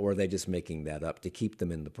legitimate, or are they just making that up to keep them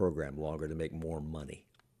in the program longer to make more money?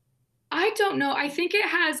 I don't know. I think it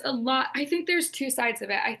has a lot. I think there's two sides of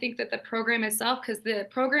it. I think that the program itself, because the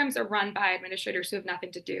programs are run by administrators who have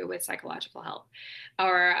nothing to do with psychological help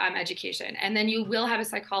or education. And then you will have a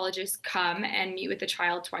psychologist come and meet with the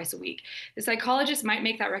child twice a week. The psychologist might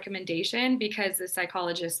make that recommendation because the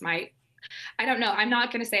psychologist might, I don't know. I'm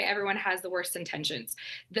not going to say everyone has the worst intentions.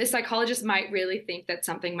 The psychologist might really think that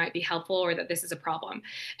something might be helpful or that this is a problem.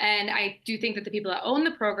 And I do think that the people that own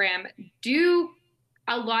the program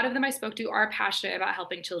a lot of them I spoke to are passionate about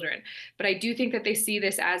helping children, but I do think that they see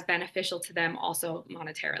this as beneficial to them also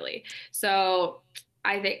monetarily. So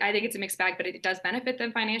I think it's a mixed bag, but it does benefit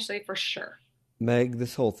them financially for sure. Meg,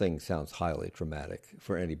 this whole thing sounds highly traumatic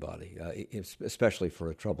for anybody, especially for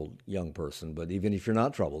a troubled young person. But even if you're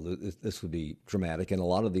not troubled, this would be traumatic. And a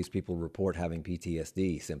lot of these people report having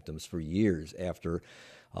PTSD symptoms for years after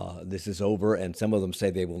this is over. And some of them say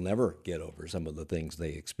they will never get over some of the things they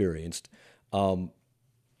experienced.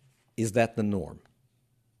 Is that the norm?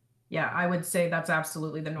 Yeah, I would say that's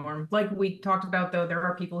absolutely the norm. Like we talked about, though, there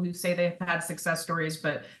are people who say they've had success stories,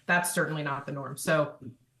 but that's certainly not the norm. So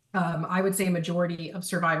I would say a majority of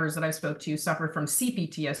survivors that I spoke to suffer from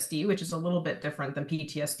CPTSD, which is a little bit different than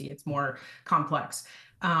PTSD. It's more complex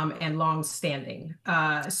and long-standing.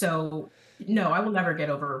 So no, I will never get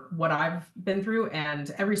over what I've been through. And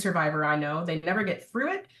every survivor I know, they never get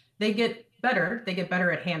through it. They get better. They get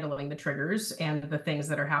better at handling the triggers and the things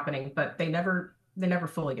that are happening, but they never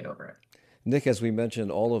fully get over it. Nick, as we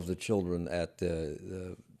mentioned, all of the children at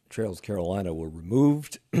Trails Carolina were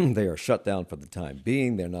removed. They are shut down for the time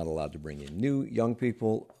being. They're not allowed to bring in new young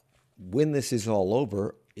people. When this is all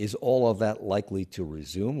over, is all of that likely to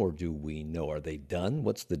resume, or do we know? Are they done?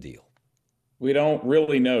 What's the deal? We don't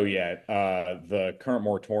really know yet. The current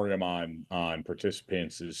moratorium on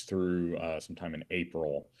participants is through sometime in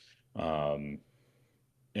April. And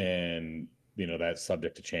that's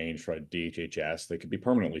subject to change for DHHS. They could be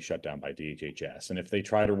permanently shut down by DHHS. And if they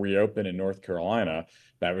try to reopen in North Carolina,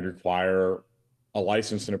 that would require a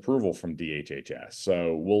license and approval from DHHS.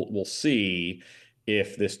 So we'll see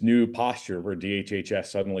if this new posture where DHHS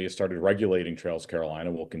suddenly has started regulating Trails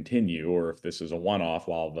Carolina will continue, or if this is a one-off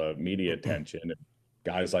while the media attention and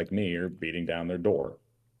guys like me are beating down their door.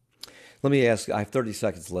 Let me ask, I have 30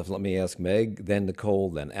 seconds left. Let me ask Meg, then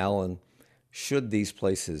Nicole, then Alan. Should these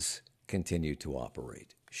places continue to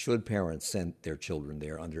operate? Should parents send their children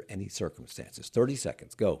there under any circumstances? 30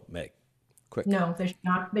 seconds. Go, Meg. Quick. No, they should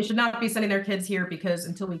not. They should not be sending their kids here, because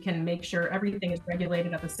until we can make sure everything is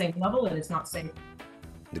regulated at the same level, it is not safe.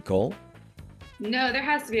 Nicole? No, there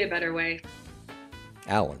has to be a better way.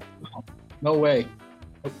 Alan? No way.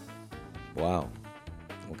 Wow.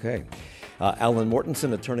 Okay. Alan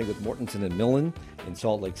Mortensen, attorney with Mortensen and Millen in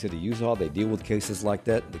Salt Lake City, Utah. They deal with cases like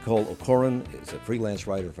that. Nicole O'Corin is a freelance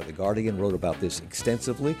writer for The Guardian, wrote about this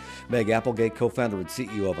extensively. Meg Applegate, co-founder and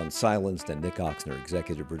CEO of Unsilenced, and Nick Oxner,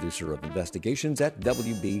 executive producer of investigations at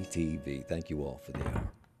WBTV. Thank you all for the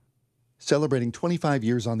hour. Celebrating 25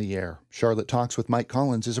 years on the air, Charlotte Talks with Mike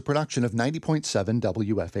Collins is a production of 90.7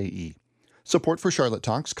 WFAE. Support for Charlotte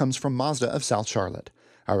Talks comes from Mazda of South Charlotte.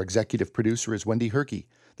 Our executive producer is Wendy Herkey.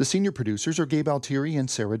 The senior producers are Gabe Altieri and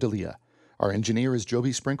Sarah D'Elia. Our engineer is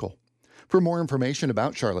Joby Sprinkle. For more information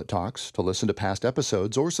about Charlotte Talks, to listen to past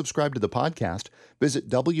episodes, or subscribe to the podcast, visit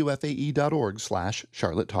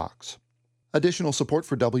WFAE.org/Charlotte Talks. Additional support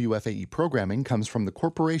for WFAE programming comes from the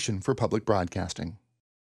Corporation for Public Broadcasting.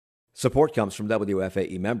 Support comes from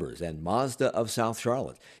WFAE members and Mazda of South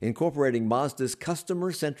Charlotte, incorporating Mazda's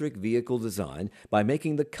customer-centric vehicle design by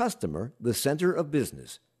making the customer the center of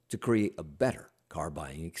business to create a better car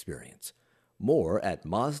buying experience. More at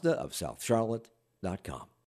MazdaofSouthCharlotte.com.